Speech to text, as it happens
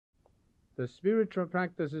The spiritual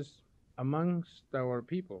practices amongst our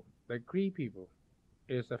people, the Cree people,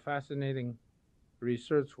 is a fascinating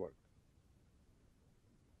research work.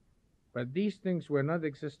 But these things will not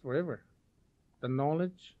exist forever. The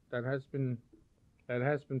knowledge that has been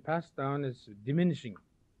passed down is diminishing.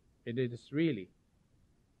 It is really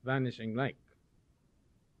vanishing like.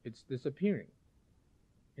 It's disappearing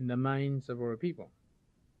in the minds of our people.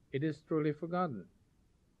 It is truly forgotten,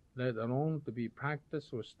 let alone to be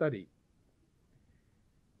practiced or studied.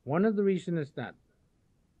 One of the reasons is that,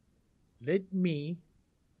 let me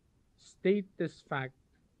state this fact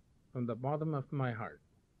from the bottom of my heart,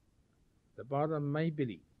 the bottom of my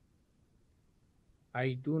belief.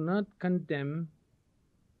 I do not condemn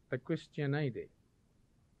the Christianization,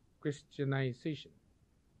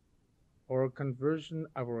 or conversion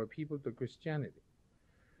of our people to Christianity.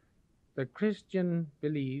 The Christian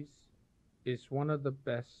beliefs is one of the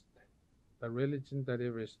best, the religion that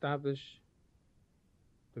ever established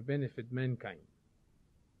to benefit mankind.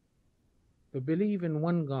 To believe in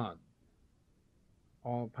one God,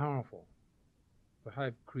 all powerful, to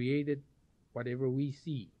have created whatever we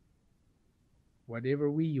see, whatever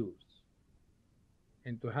we use,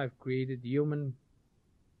 and to have created human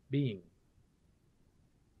being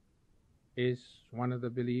is one of the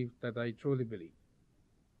beliefs that I truly believe.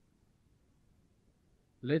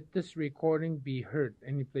 Let this recording be heard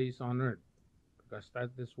any place on earth, because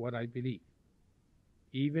that is what I believe.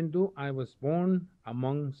 Even though I was born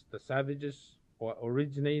amongst the savages, or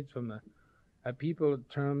originate from a people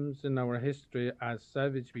terms in our history as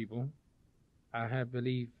savage people, I have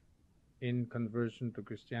believed in conversion to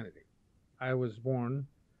Christianity. I was born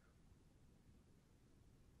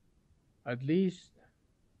at least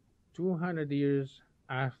 200 years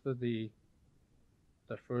after the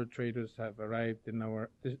fur traders have arrived in our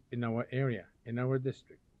area, in our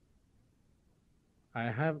district.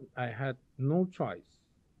 I had no choice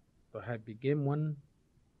to have become one,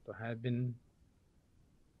 to have been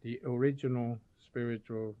the original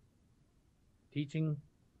spiritual teaching,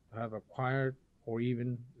 to have acquired or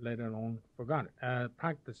even let alone forgotten,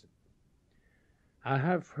 practice it. I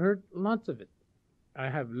have heard lots of it. I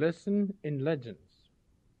have listened in legends.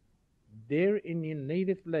 Their Indian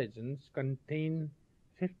native legends contain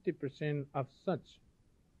 50% of such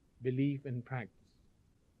belief and practice.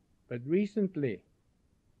 But recently,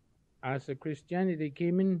 as the Christianity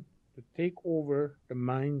came in to take over the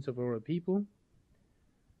minds of our people,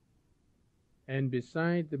 and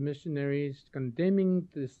beside the missionaries condemning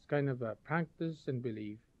this kind of a practice and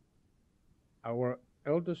belief, our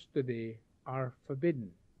elders today are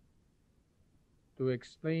forbidden to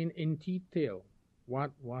explain in detail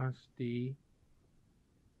what was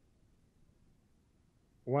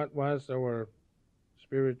our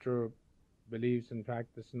spiritual beliefs and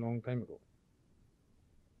practice a long time ago.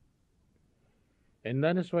 And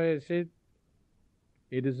that is why I said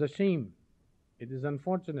it is a shame, it is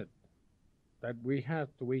unfortunate that we have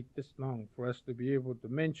to wait this long for us to be able to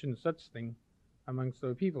mention such thing amongst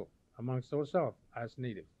our people, amongst ourselves as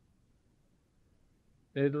natives.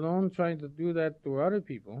 They don't try to do that to other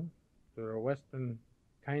people, to our Western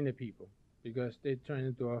kind of people, because they turn it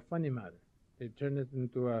into a funny matter. They turn it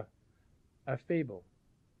into a fable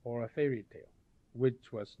or a fairy tale,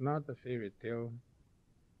 which was not a fairy tale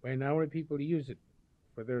when our people use it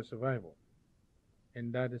for their survival.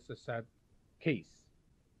 And that is a sad case.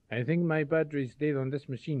 I think my battery is dead on this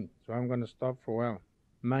machine, so I'm going to stop for a while.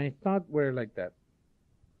 My thoughts were like that.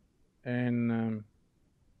 And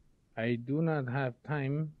I do not have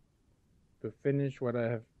time to finish what I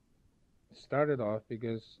have started off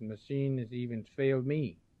because the machine has even failed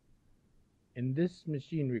me. In this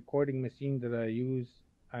machine, recording machine that I use,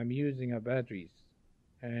 I'm using a batteries,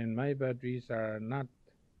 and my batteries are not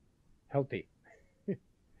healthy.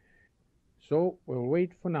 So we'll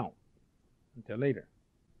wait for now until later.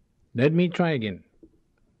 Let me try again.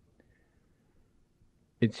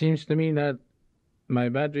 It seems to me that my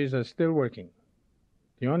batteries are still working.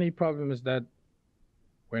 The only problem is that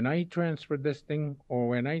when I transfer this thing, or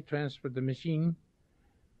when I transfer the machine,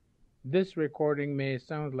 this recording may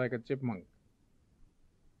sound like a chipmunk.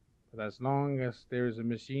 But as long as there is a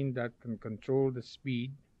machine that can control the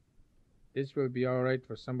speed, this will be all right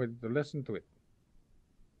for somebody to listen to it.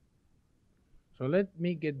 So let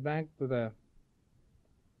me get back to the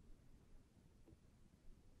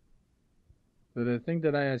thing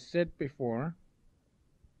that I had said before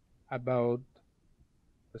about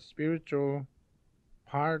the spiritual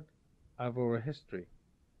part of our history.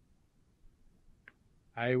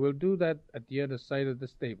 I will do that at the other side of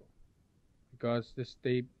this table, because this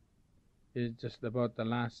tape is just about the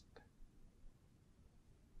last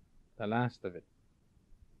of it.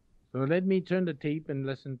 So let me turn the tape and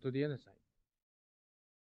listen to the other side.